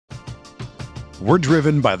We're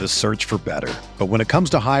driven by the search for better. But when it comes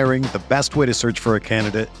to hiring, the best way to search for a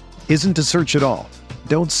candidate isn't to search at all.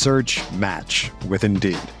 Don't search, match with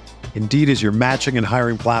Indeed. Indeed is your matching and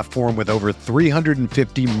hiring platform with over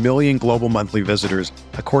 350 million global monthly visitors,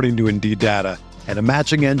 according to Indeed data, and a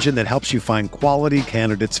matching engine that helps you find quality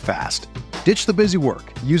candidates fast. Ditch the busy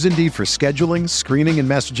work. Use Indeed for scheduling, screening, and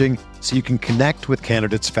messaging so you can connect with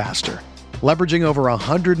candidates faster. Leveraging over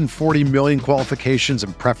 140 million qualifications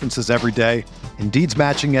and preferences every day, Indeed's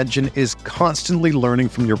matching engine is constantly learning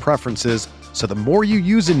from your preferences, so the more you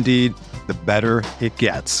use Indeed, the better it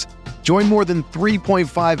gets. Join more than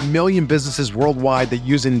 3.5 million businesses worldwide that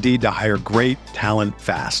use Indeed to hire great talent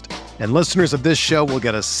fast. And listeners of this show will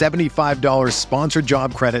get a $75 sponsored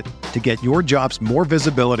job credit to get your jobs more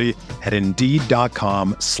visibility at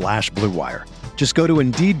Indeed.com/Blue Wire. Just go to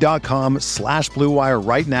Indeed.com/Blue Wire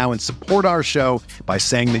right now and support our show by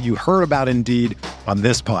saying that you heard about Indeed on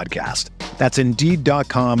this podcast. That's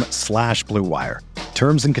Indeed.com/Blue Wire.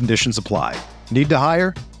 Terms and conditions apply. Need to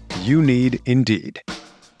hire? You need Indeed.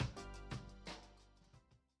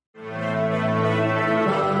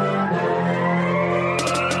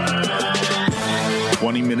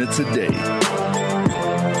 20 minutes a day,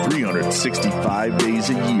 365 days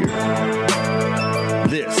a year.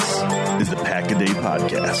 This is the Pack-A-Day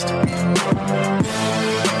Podcast.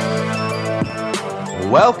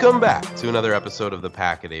 Welcome back to another episode of the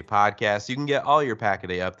Pack-A-Day Podcast. You can get all your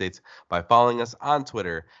Pack-A-Day updates by following us on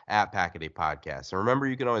Twitter at Pack-A-Day Podcast. And remember,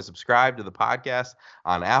 you can always subscribe to the podcast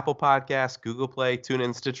on Apple Podcasts, Google Play,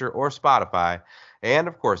 TuneIn, Stitcher, or Spotify. And,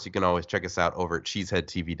 of course, you can always check us out over at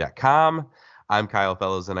cheeseheadtv.com. I'm Kyle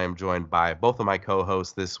Fellows, and I'm joined by both of my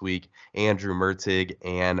co-hosts this week, Andrew Mertig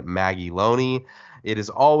and Maggie Loney. It is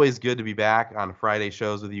always good to be back on Friday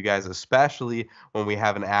shows with you guys, especially when we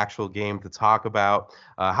have an actual game to talk about.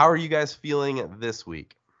 How are you guys feeling this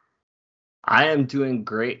week? I am doing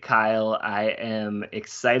great, Kyle. I am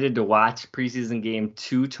excited to watch preseason game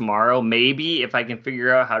 2 tomorrow. Maybe if I can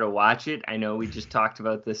figure out how to watch it. I know we just talked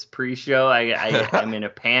about this pre-show. I'm in a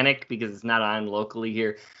panic because it's not on locally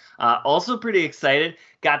here. Also pretty excited.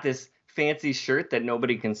 Got this fancy shirt that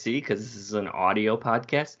nobody can see because this is an audio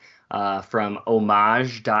podcast from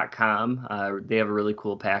homage.com. They have a really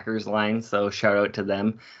cool Packers line, so shout out to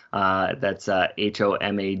them. That's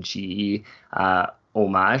HOMAGE,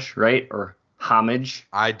 homage, right? Or homage.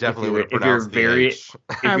 I definitely would pronounce if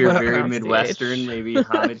you're very Midwestern, maybe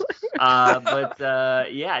homage.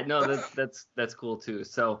 Yeah, no, that's cool too.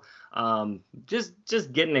 So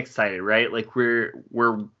just getting excited, right? Like we're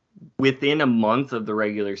within a month of the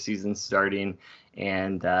regular season starting,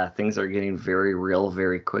 and things are getting very real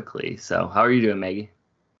very quickly. So how are you doing, Maggie?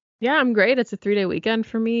 Yeah, I'm great. It's a 3-day weekend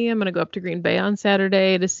for me. I'm going to go up to Green Bay on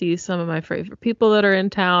Saturday to see some of my favorite people that are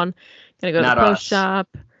in town. Going to go to the post shop.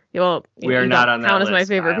 Yeah, well, we are not on that count list, as my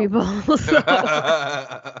favorite Kyle. people. So.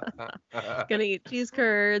 Gonna eat cheese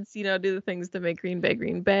curds, do the things that make Green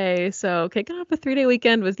Bay. So kicking off a 3-day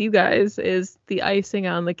weekend with you guys is the icing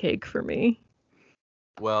on the cake for me.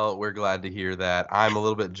 Well, we're glad to hear that. I'm a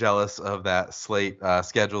little bit jealous of that slate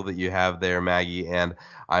schedule that you have there, Maggie, and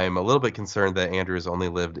I'm a little bit concerned that Andrew has only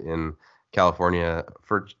lived in California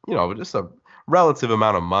for, just a relative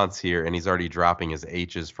amount of months here, and he's already dropping his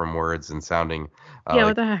H's from words and sounding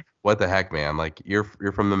what the heck? What the heck, man? Like you're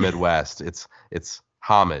from the Midwest. It's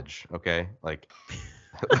homage, okay? Like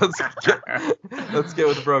let's get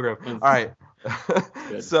with the program. All right.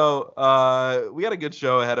 So we got a good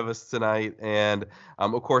show ahead of us tonight, and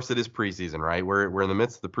of course it is preseason, right? We're in the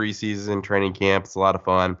midst of the preseason training camp. It's a lot of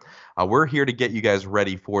fun. We're here to get you guys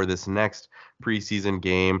ready for this next preseason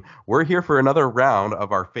game. We're here for another round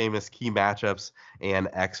of our famous key matchups and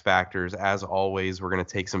X factors. As always, we're going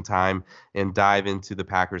to take some time and dive into the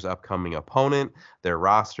Packers' upcoming opponent, their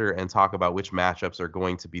roster, and talk about which matchups are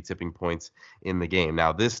going to be tipping points in the game.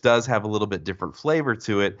 Now, this does have a little bit different flavor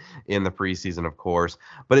to it in the preseason, of course,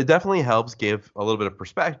 but it definitely helps give a little bit of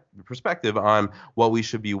perspective on what we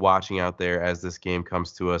should be watching out there as this game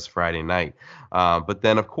comes to us Friday night. But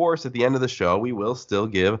then, of course, at the end of the show, we will still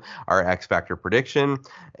give our X Factor prediction,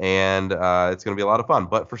 and it's going to be a lot of fun.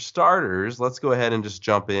 But for starters, let's go ahead and just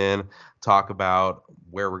jump in, talk about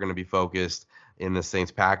where we're going to be focused in the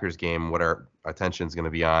Saints-Packers game, what our attention is going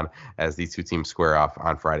to be on as these two teams square off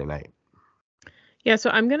on Friday night. Yeah, so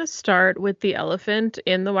I'm going to start with the elephant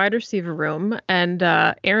in the wide receiver room. And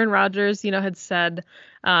Aaron Rodgers, had said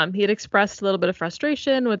he had expressed a little bit of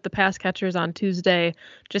frustration with the pass catchers on Tuesday,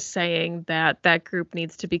 just saying that group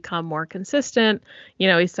needs to become more consistent.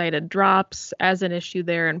 He cited drops as an issue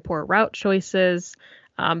there and poor route choices.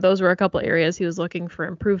 Those were a couple areas he was looking for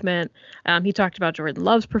improvement. He talked about Jordan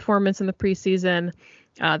Love's performance in the preseason.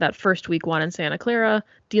 that first week one in Santa Clara,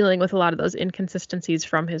 dealing with a lot of those inconsistencies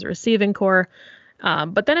from his receiving core.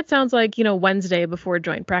 But then it sounds like, Wednesday before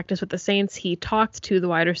joint practice with the Saints, he talked to the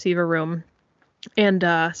wide receiver room. And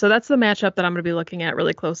so that's the matchup that I'm going to be looking at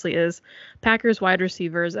really closely is Packers wide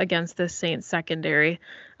receivers against this Saints secondary.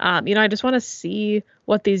 I just want to see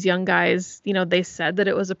what these young guys, they said that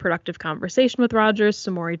it was a productive conversation with Rodgers.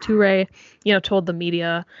 Samori Toure, told the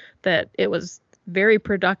media that it was very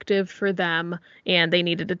productive for them and they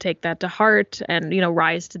needed to take that to heart and,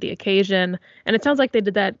 rise to the occasion. And it sounds like they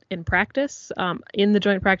did that in practice, in the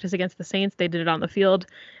joint practice against the Saints. They did it on the field.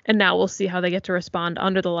 And now we'll see how they get to respond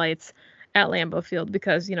under the lights at Lambeau Field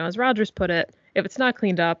because, as Rodgers put it, if it's not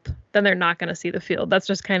cleaned up, then they're not going to see the field. That's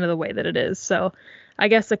just kind of the way that it is. So I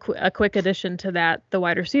guess a quick addition to that, the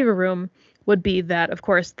wide receiver room would be that, of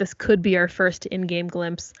course, this could be our first in-game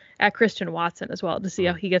glimpse at Christian Watson as well to see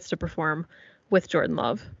how he gets to perform with Jordan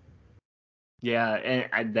Love. Yeah,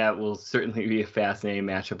 and that will certainly be a fascinating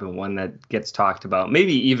matchup and one that gets talked about,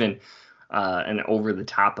 maybe even an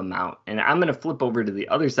over-the-top amount. And I'm going to flip over to the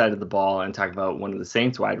other side of the ball and talk about one of the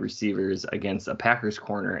Saints wide receivers against a Packers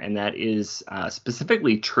corner, and that is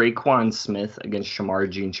specifically Tre'Quan Smith against Shamar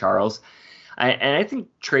Jean-Charles. I think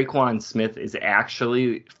Tre'Quan Smith is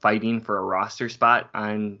actually fighting for a roster spot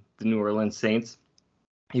on the New Orleans Saints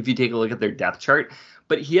if you take a look at their depth chart.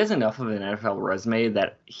 But he has enough of an NFL resume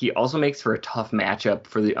that he also makes for a tough matchup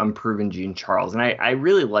for the unproven Jean-Charles. And I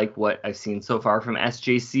really like what I've seen so far from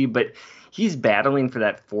SJC, but he's battling for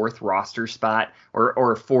that fourth roster spot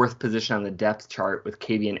or fourth position on the depth chart with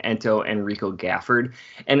Kavian Ento and Rico Gafford.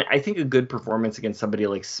 And I think a good performance against somebody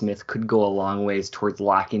like Smith could go a long ways towards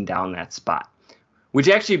locking down that spot. Which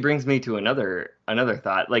actually brings me to another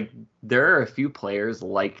thought. Like, there are a few players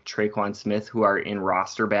like Tre'Quan Smith who are in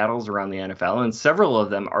roster battles around the NFL, and several of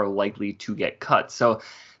them are likely to get cut. So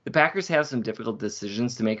the Packers have some difficult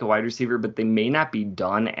decisions to make a wide receiver, but they may not be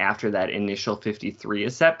done after that initial 53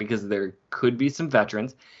 is set because there could be some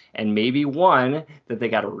veterans and maybe one that they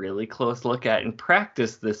got a really close look at in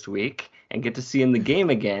practice this week and get to see in the game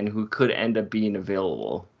again who could end up being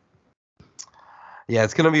available. Yeah,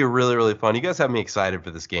 it's going to be really, really fun. You guys have me excited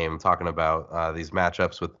for this game, talking about these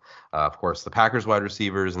matchups with, of course, the Packers wide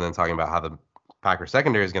receivers, and then talking about how the Packers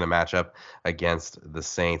secondary is going to match up against the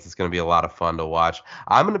Saints. It's going to be a lot of fun to watch.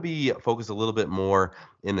 I'm going to be focused a little bit more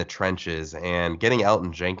in the trenches, and getting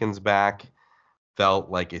Elton Jenkins back felt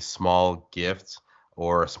like a small gift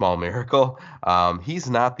or a small miracle. He's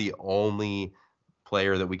not the only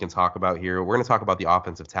player that we can talk about here. We're going to talk about the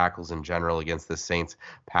offensive tackles in general against the Saints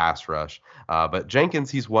pass rush. But Jenkins,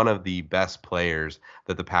 he's one of the best players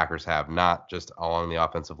that the Packers have, not just along the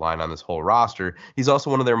offensive line on this whole roster. He's also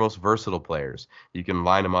one of their most versatile players. You can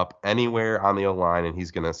line him up anywhere on the O-line and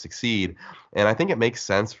he's going to succeed. And I think it makes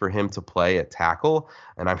sense for him to play at tackle,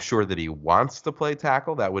 and I'm sure that he wants to play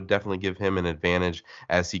tackle. That would definitely give him an advantage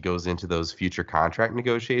as he goes into those future contract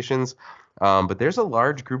negotiations. But there's a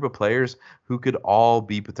large group of players who could all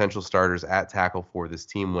be potential starters at tackle for this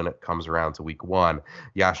team when it comes around to week one.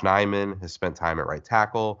 Yosh Nijman has spent time at right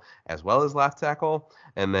tackle as well as left tackle.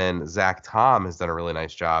 And then Zach Tom has done a really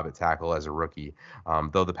nice job at tackle as a rookie,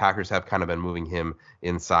 though the Packers have kind of been moving him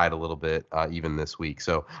inside a little bit even this week.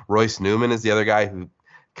 So Royce Newman is the other guy who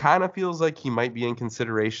kind of feels like he might be in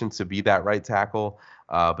consideration to be that right tackle.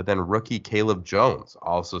 But then rookie Caleb Jones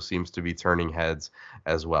also seems to be turning heads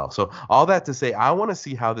as well. So all that to say, I want to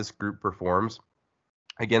see how this group performs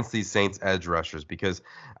against these Saints edge rushers, because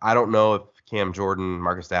I don't know if Cam Jordan,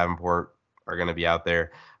 Marcus Davenport are going to be out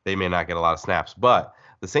there. They may not get a lot of snaps, but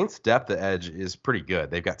the Saints' depth at edge is pretty good.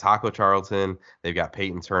 They've got Taco Charlton. They've got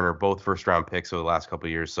Peyton Turner, both first-round picks over the last couple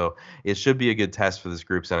of years. So it should be a good test for this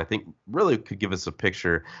group, and I think really could give us a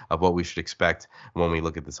picture of what we should expect when we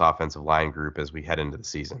look at this offensive line group as we head into the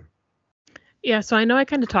season. Yeah, so I know I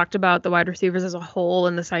kind of talked about the wide receivers as a whole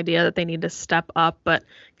and this idea that they need to step up, but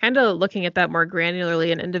kind of looking at that more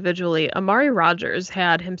granularly and individually, Amari Rodgers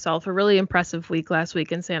had himself a really impressive week last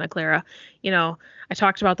week in Santa Clara. I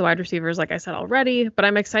talked about the wide receivers, like I said already, but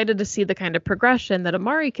I'm excited to see the kind of progression that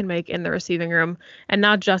Amari can make in the receiving room, and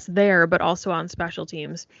not just there, but also on special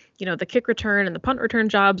teams. The kick return and the punt return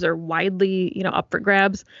jobs are widely, up for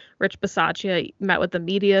grabs. Rich Bisaccia met with the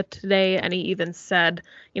media today, and he even said,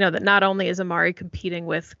 that not only is Amari competing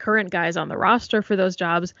with current guys on the roster for those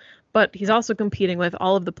jobs, but he's also competing with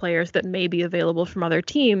all of the players that may be available from other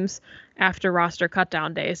teams after roster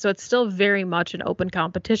cutdown day. So it's still very much an open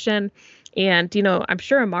competition. And, I'm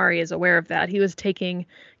sure Amari is aware of that. He was taking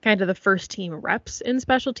kind of the first team reps in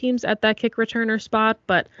special teams at that kick returner spot,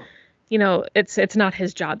 but it's not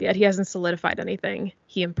his job yet. He hasn't solidified anything.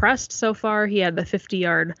 He impressed so far. He had the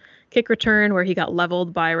 50-yard kick return where he got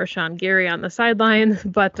leveled by Rashawn Gary on the sideline,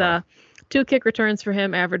 but 2 kick returns for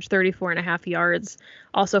him, averaged 34.5 yards.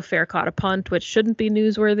 Also fair caught a punt, which shouldn't be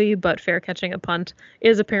newsworthy, but fair catching a punt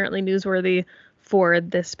is apparently newsworthy for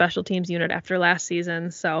this special teams unit after last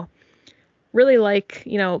season. So really like,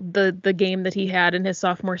 the game that he had in his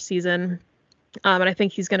sophomore season. And I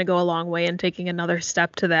think he's going to go a long way in taking another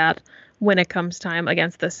step to that when it comes time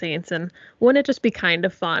against the Saints. And wouldn't it just be kind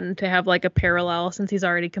of fun to have like a parallel, since he's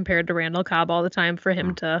already compared to Randall Cobb all the time, for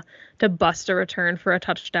him to bust a return for a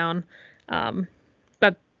touchdown?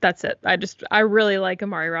 But that's it. I really like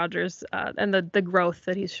Amari Rodgers and the growth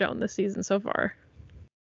that he's shown this season so far.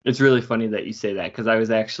 It's really funny that you say that, because I was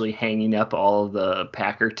actually hanging up all of the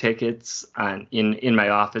Packer tickets in my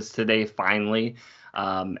office today, finally.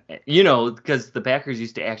 Because the Packers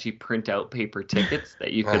used to actually print out paper tickets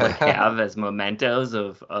that you could have as mementos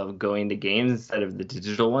of going to games instead of the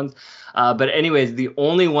digital ones. But anyways, the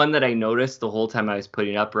only one that I noticed the whole time I was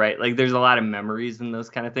putting up, right, like there's a lot of memories and those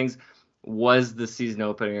kind of things, was the season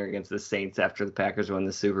opener against the Saints after the Packers won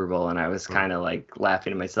the Super Bowl. And I was kind of like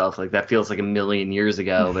laughing to myself, like that feels like a million years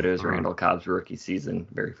ago, but it was Randall Cobb's rookie season,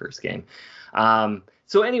 very first game.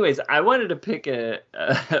 So anyways, I wanted to pick a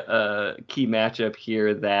key matchup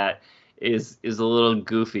here that is a little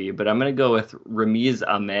goofy, but I'm going to go with Ramiz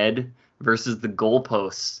Ahmed versus the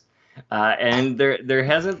Goalposts. And there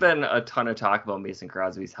hasn't been a ton of talk about Mason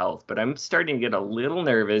Crosby's health, but I'm starting to get a little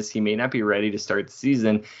nervous. He may not be ready to start the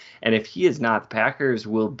season. And if he is not, the Packers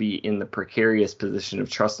will be in the precarious position of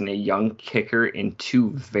trusting a young kicker in 2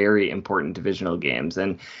 very important divisional games.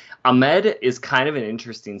 And Ahmed is kind of an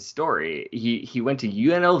interesting story. He went to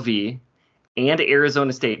UNLV and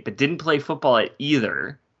Arizona State, but didn't play football at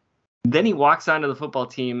either. Then he walks onto the football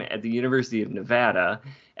team at the University of Nevada,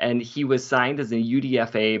 and he was signed as a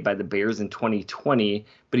UDFA by the Bears in 2020,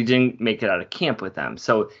 but he didn't make it out of camp with them.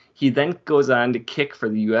 So he then goes on to kick for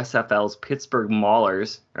the USFL's Pittsburgh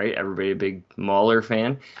Maulers, right? Everybody a big Mauler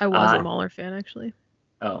fan? I was a Mauler fan, actually.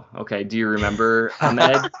 Oh, okay. Do you remember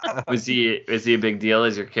Ahmed? Was he a big deal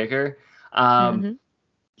as your kicker?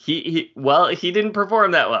 He didn't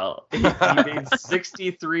perform that well. He made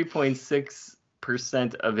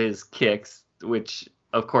 63.6% of his kicks, which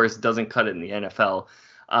of course doesn't cut it in the NFL.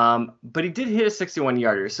 But he did hit a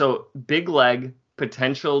 61-yarder. So big leg,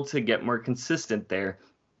 potential to get more consistent there.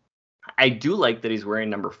 I do like that he's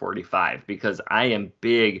wearing number 45, because I am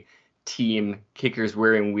big team kickers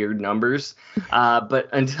wearing weird numbers. But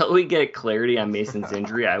until we get clarity on Mason's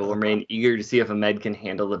injury, I will remain eager to see if Ahmed can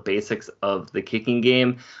handle the basics of the kicking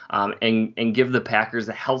game, and give the Packers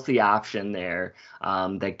a healthy option there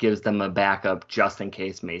that gives them a backup just in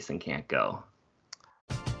case Mason can't go.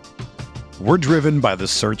 We're driven by the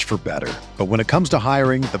search for better. But when it comes to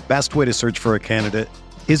hiring, the best way to search for a candidate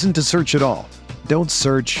isn't to search at all. Don't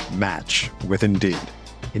search, match with Indeed.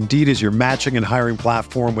 Indeed is your matching and hiring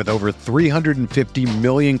platform with over 350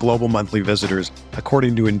 million global monthly visitors,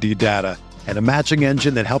 according to Indeed data, and a matching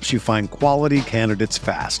engine that helps you find quality candidates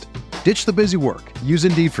fast. Ditch the busy work. Use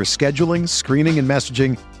Indeed for scheduling, screening, and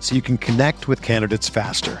messaging so you can connect with candidates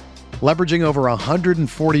faster. Leveraging over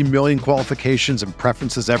 140 million qualifications and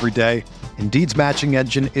preferences every day, Indeed's matching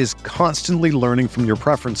engine is constantly learning from your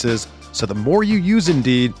preferences, so the more you use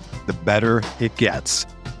Indeed, the better it gets.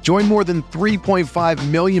 Join more than 3.5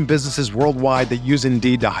 million businesses worldwide that use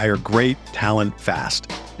Indeed to hire great talent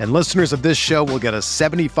fast. And listeners of this show will get a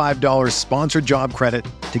 $75 sponsored job credit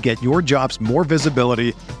to get your jobs more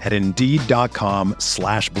visibility at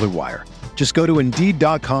Indeed.com/Blue Wire. Just go to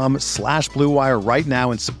Indeed.com/Blue Wire right now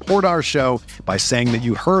and support our show by saying that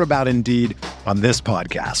you heard about Indeed on this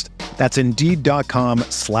podcast. That's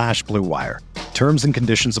Indeed.com/Blue Wire. Terms and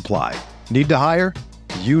conditions apply. Need to hire?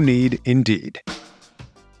 You need Indeed.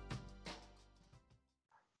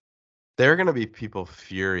 There are going to be people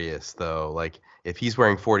furious, though. Like, if he's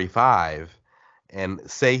wearing 45 and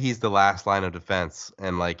say he's the last line of defense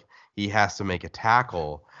and, like, he has to make a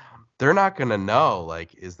tackle, they're not going to know,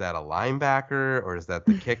 like, is that a linebacker or is that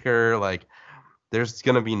the kicker? Like, there's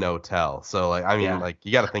going to be no tell. So, like, I mean, like,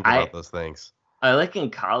 you got to think about those things. I like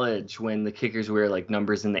in college when the kickers wear, like,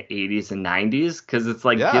 numbers in the 80s and 90s, because it's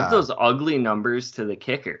like, give those ugly numbers to the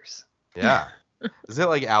kickers. Yeah. Is it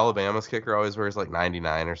like Alabama's kicker always wears like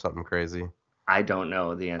 99 or something crazy? I don't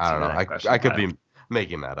know the answer. I don't know. I could be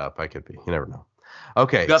making that up. I could be. You never know.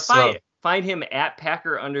 Okay. Find him at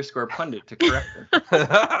Packer_pundit to correct him.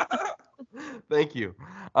 Thank you.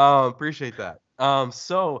 Appreciate that.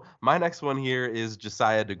 So my next one here is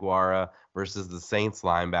Josiah DeGuara versus the Saints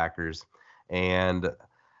linebackers. And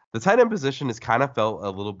The tight end position has kind of felt a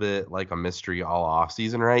little bit like a mystery all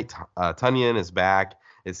offseason, right? Tunyon is back.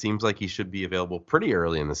 It seems like he should be available pretty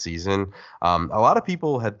early in the season. A lot of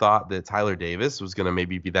people had thought that Tyler Davis was going to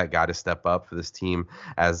maybe be that guy to step up for this team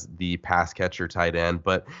as the pass catcher tight end,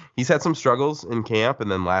 but he's had some struggles in camp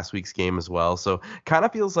and then last week's game as well. So kind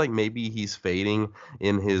of feels like maybe he's fading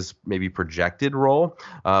in his maybe projected role.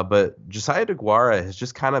 But Josiah DeGuara has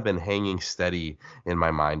just kind of been hanging steady in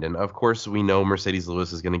my mind. And of course, we know Mercedes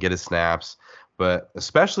Lewis is going to get his snaps. But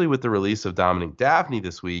especially with the release of Dominic Daphne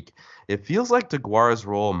this week, it feels like DeGuara's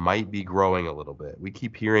role might be growing a little bit. We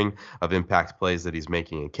keep hearing of impact plays that he's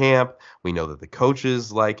making in camp. We know that the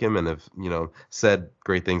coaches like him and have, said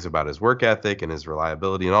great things about his work ethic and his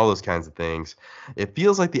reliability and all those kinds of things. It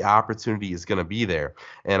feels like the opportunity is going to be there.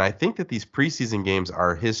 And I think that these preseason games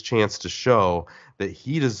are his chance to show that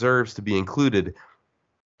he deserves to be included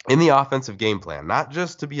in the offensive game plan, not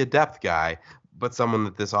just to be a depth guy, but someone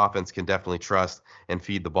that this offense can definitely trust and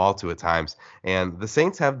feed the ball to at times. And the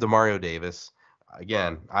Saints have Demario Davis.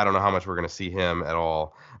 Again, I don't know how much we're going to see him at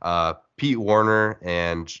all. Pete Warner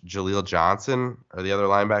and Jaleel Johnson are the other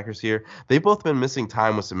linebackers here. They've both been missing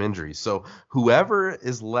time with some injuries. So whoever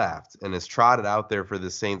is left and is trotted out there for the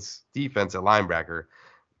Saints defense at linebacker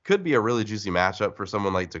could be a really juicy matchup for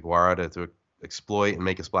someone like DeGuara to exploit and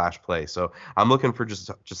make a splash play. So I'm looking for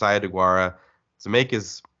Josiah DeGuara to make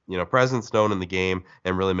his presence known in the game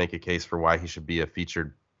and really make a case for why he should be a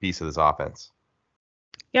featured piece of this offense.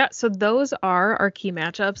 Yeah, so those are our key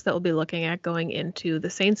matchups that we'll be looking at going into the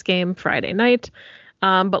Saints game Friday night.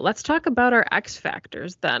 But let's talk about our X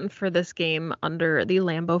factors then for this game under the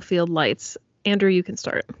Lambeau Field lights. Andrew, you can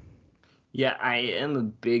start. Yeah, I am a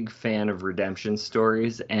big fan of redemption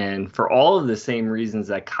stories, and for all of the same reasons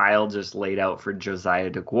that Kyle just laid out for Josiah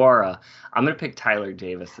DeGuara, I'm going to pick Tyler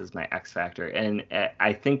Davis as my X factor. And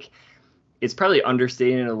I think it's probably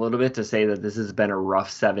understating it a little bit to say that this has been a rough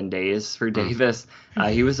 7 days for Davis.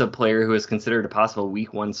 He was a player who was considered a possible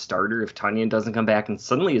week 1 starter if Tunyon doesn't come back, and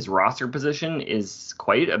suddenly his roster position is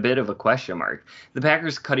quite a bit of a question mark. The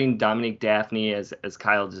Packers cutting Dominic Daphne, as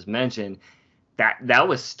Kyle just mentioned, that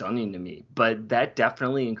was stunning to me, but that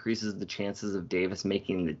definitely increases the chances of Davis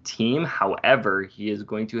making the team. However, he is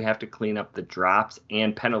going to have to clean up the drops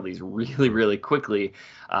and penalties really, really quickly,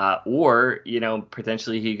 or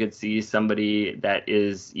potentially he could see somebody that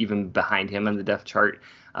is even behind him on the depth chart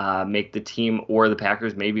make the team, or the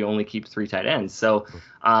Packers maybe only keep 3 tight ends. So,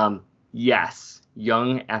 yes.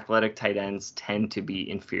 Young athletic tight ends tend to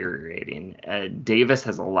be infuriating. Davis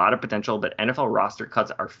has a lot of potential, but NFL roster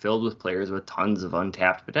cuts are filled with players with tons of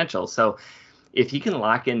untapped potential. So if he can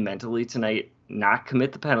lock in mentally tonight, not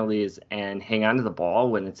commit the penalties, and hang on to the ball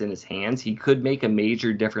when it's in his hands, he could make a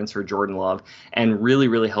major difference for Jordan Love and really,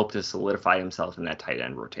 really help to solidify himself in that tight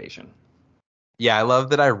end rotation. Yeah, I love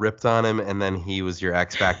that I ripped on him and then he was your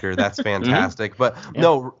X factor. That's fantastic. But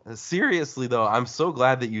no, seriously though, I'm so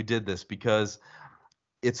glad that you did this because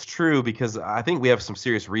it's true, because I think we have some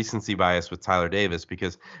serious recency bias with Tyler Davis,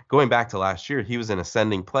 because going back to last year, he was an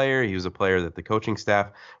ascending player. He was a player that the coaching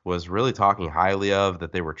staff was really talking highly of,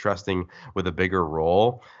 that they were trusting with a bigger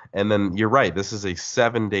role. And then you're right, this is a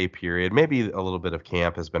 7-day period. Maybe a little bit of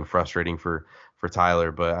camp has been frustrating for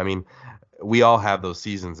Tyler, but I mean, we all have those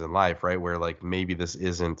seasons in life, right, where like maybe this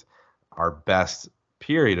isn't our best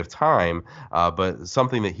period of time, but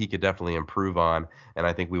something that he could definitely improve on. And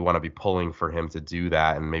I think we want to be pulling for him to do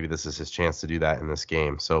that. And maybe this is his chance to do that in this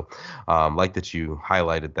game. So like that you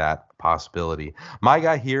highlighted that possibility. My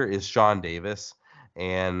guy here is Sean Davis,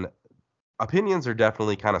 and opinions are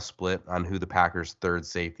definitely kind of split on who the Packers' third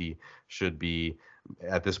safety should be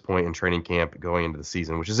at this point in training camp going into the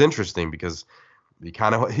season, which is interesting because you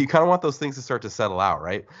kind of want those things to start to settle out,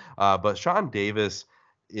 right? But Sean Davis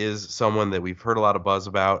is someone that we've heard a lot of buzz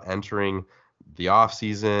about entering the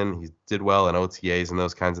offseason. He did well in OTAs and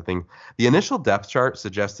those kinds of things. The initial depth chart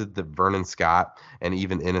suggested that Vernon Scott and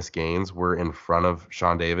even Ennis Gaines were in front of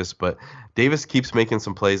Sean Davis, but Davis keeps making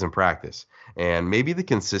some plays in practice. And maybe the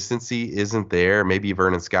consistency isn't there. Maybe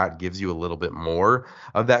Vernon Scott gives you a little bit more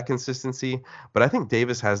of that consistency. But I think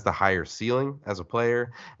Davis has the higher ceiling as a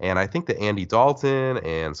player. And I think that Andy Dalton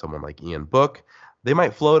and someone like Ian Book, they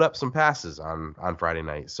might float up some passes on Friday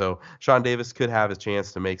night. So Sean Davis could have a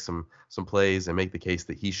chance to make some plays and make the case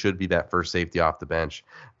that he should be that first safety off the bench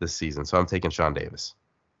this season. So I'm taking Sean Davis.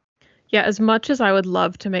 Yeah, as much as I would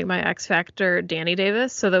love to make my X factor Danny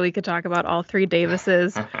Davis so that we could talk about all 3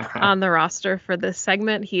 Davises on the roster for this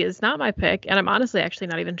segment, he is not my pick. And I'm honestly actually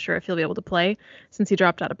not even sure if he'll be able to play since he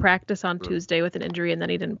dropped out of practice on Tuesday with an injury and then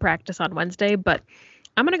he didn't practice on Wednesday. But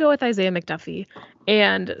I'm going to go with Isaiah McDuffie.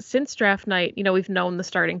 And since draft night, we've known the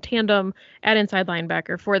starting tandem at inside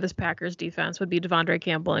linebacker for this Packers defense would be Devondre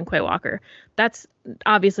Campbell and Quay Walker. That's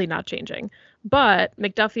obviously not changing. But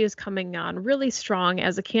McDuffie is coming on really strong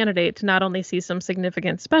as a candidate to not only see some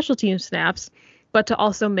significant special team snaps, but to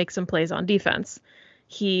also make some plays on defense.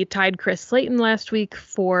 He tied Chris Slayton last week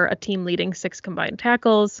for a team leading 6 combined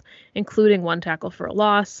tackles, including 1 tackle for a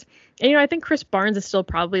loss. And, I think Chris Barnes is still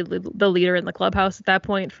probably the leader in the clubhouse at that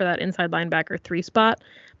point for that inside linebacker 3 spot.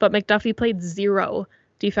 But McDuffie played 0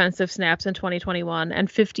 defensive snaps in 2021 and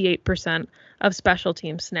 58% of special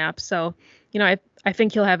team snaps. So, I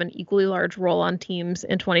think he'll have an equally large role on teams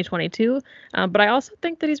in 2022. But I also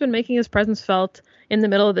think that he's been making his presence felt in the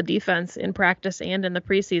middle of the defense in practice and in the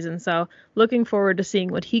preseason. So looking forward to seeing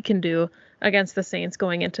what he can do against the Saints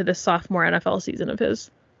going into this sophomore NFL season of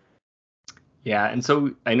his. Yeah, and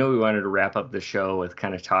so I know we wanted to wrap up the show with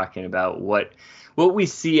kind of talking about what we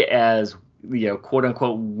see as, quote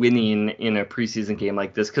unquote, winning in a preseason game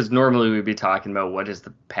like this, because normally we'd be talking about what is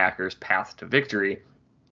the Packers' path to victory.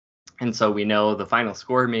 And so we know the final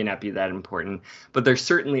score may not be that important, but there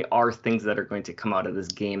certainly are things that are going to come out of this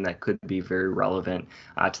game that could be very relevant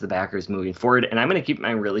to the Packers moving forward. And I'm going to keep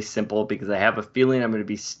mine really simple because I have a feeling I'm going to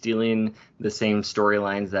be stealing the same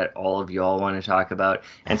storylines that all of you all want to talk about.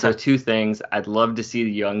 And so 2 things. I'd love to see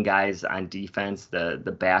the young guys on defense, the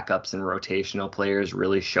backups and rotational players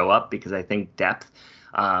really show up, because I think depth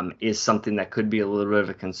is something that could be a little bit of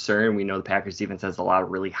a concern. We know the Packers defense has a lot of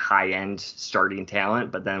really high-end starting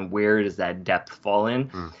talent, but then where does that depth fall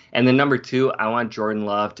in? And then number 2, I want Jordan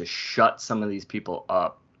Love to shut some of these people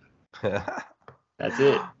up. That's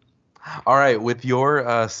it. All right, with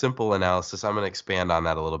your simple analysis, I'm going to expand on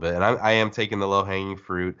that a little bit, and I am taking the low-hanging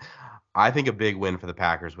fruit. I think a big win for the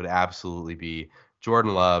Packers would absolutely be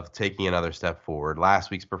Jordan Love taking another step forward.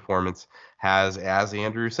 Last week's performance has, as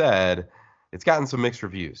Andrew said, it's gotten some mixed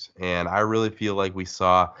reviews, and I really feel like we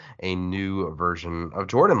saw a new version of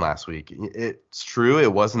Jordan last week. It's true,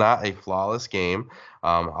 it was not a flawless game.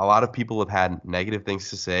 A lot of people have had negative things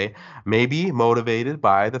to say, maybe motivated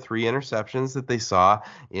by the 3 interceptions that they saw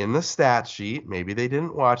in the stat sheet. Maybe they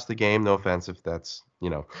didn't watch the game. No offense if that's,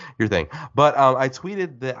 your thing. But I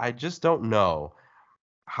tweeted that I just don't know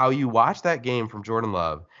how you watch that game from Jordan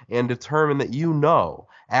Love and determine that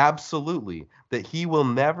absolutely that he will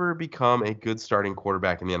never become a good starting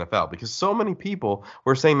quarterback in the NFL, because so many people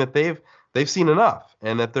were saying that they've seen enough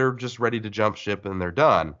and that they're just ready to jump ship and they're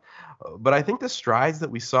done. But I think the strides that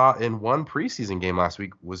we saw in one preseason game last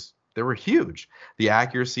week they were huge. The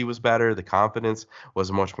accuracy was better. The confidence was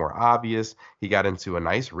much more obvious. He got into a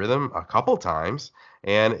nice rhythm a couple times,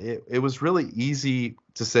 and it was really easy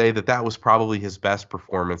to say that was probably his best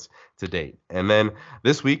performance to date. And then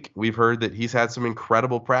this week, we've heard that he's had some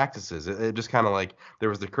incredible practices. It just kind of like there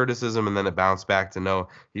was the criticism, and then it bounced back to no,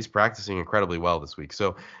 he's practicing incredibly well this week.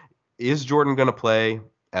 So is Jordan going to play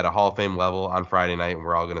at a Hall of Fame level on Friday night, and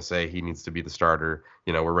we're all going to say he needs to be the starter?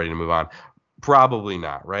 We're ready to move on. Probably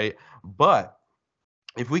not, right? But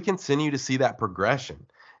if we continue to see that progression,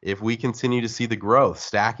 if we continue to see the growth,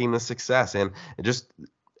 stacking the success, and just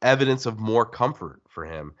evidence of more comfort for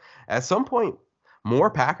him, at some point,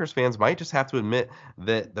 more Packers fans might just have to admit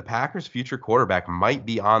that the Packers' future quarterback might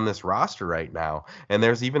be on this roster right now, and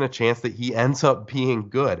there's even a chance that he ends up being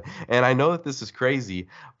good. And I know that this is crazy,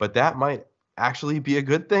 but that might actually be a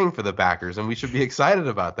good thing for the Packers, and we should be excited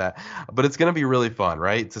about that. But it's going to be really fun,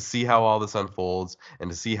 right, to see how all this unfolds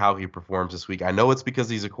and to see how he performs this week. I know it's because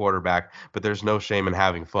he's a quarterback, but there's no shame in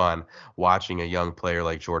having fun watching a young player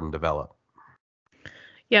like Jordan develop.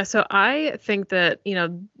 Yeah, so I think that,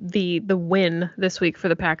 the win this week for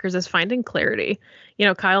the Packers is finding clarity.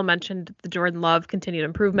 Kyle mentioned the Jordan Love continued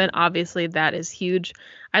improvement. Obviously, that is huge.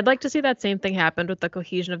 I'd like to see that same thing happen with the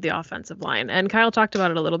cohesion of the offensive line. And Kyle talked about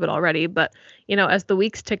it a little bit already, but, as the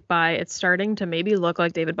weeks tick by, it's starting to maybe look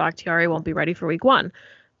like David Bakhtiari won't be ready for week 1,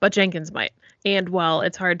 but Jenkins might. And while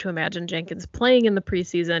it's hard to imagine Jenkins playing in the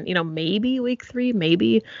preseason, maybe week 3,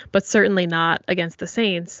 maybe, but certainly not against the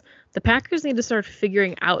Saints, the Packers need to start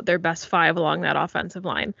figuring out their best 5 along that offensive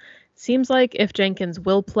line. Seems like if Jenkins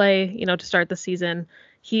will play, to start the season,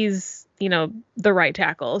 he's, the right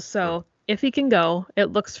tackle. So if he can go, it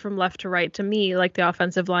looks from left to right to me like the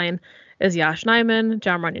offensive line is Yosh Nijman,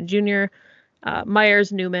 John Runyon Jr.,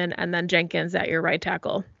 Myers, Newman, and then Jenkins at your right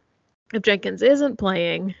tackle. If Jenkins isn't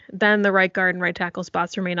playing, then the right guard and right tackle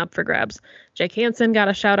spots remain up for grabs. Jake Hansen got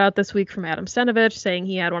a shout out this week from Adam Stenavich saying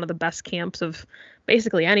he had one of the best camps of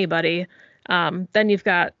basically anybody. Then you've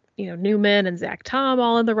got Newman and Zach Tom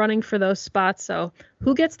all in the running for those spots. So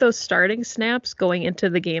who gets those starting snaps going into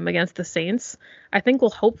the game against the Saints, I think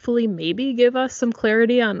will hopefully maybe give us some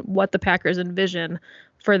clarity on what the Packers envision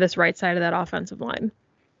for this right side of that offensive line.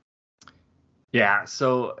 Yeah,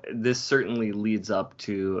 so this certainly leads up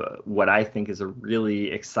to what I think is a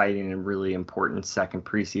really exciting and really important second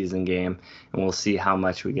preseason game. And we'll see how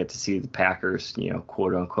much we get to see the Packers,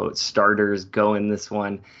 quote unquote, starters go in this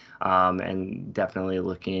one. And definitely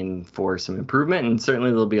looking for some improvement. And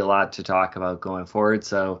certainly there'll be a lot to talk about going forward.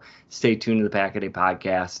 So stay tuned to the Pack a Day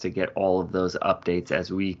podcast to get all of those updates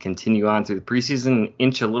as we continue on through the preseason,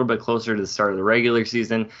 inch a little bit closer to the start of the regular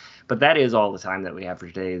season. But that is all the time that we have for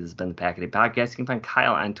today. This has been the Pack a Day podcast. You can find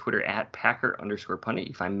Kyle on Twitter at Packer_pundit. You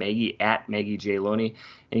can find Maggie at Maggie J. Loney.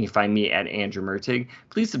 And you can find me at Andrew Mertig.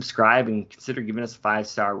 Please subscribe and consider giving us a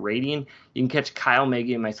 5-star rating. You can catch Kyle,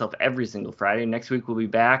 Maggie, and myself every single Friday. Next week we'll be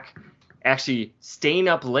back actually staying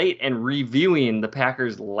up late and reviewing the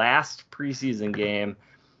Packers' last preseason game.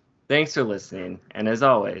 Thanks for listening. And as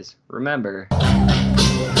always, remember... Go,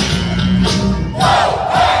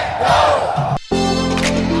 hey, go!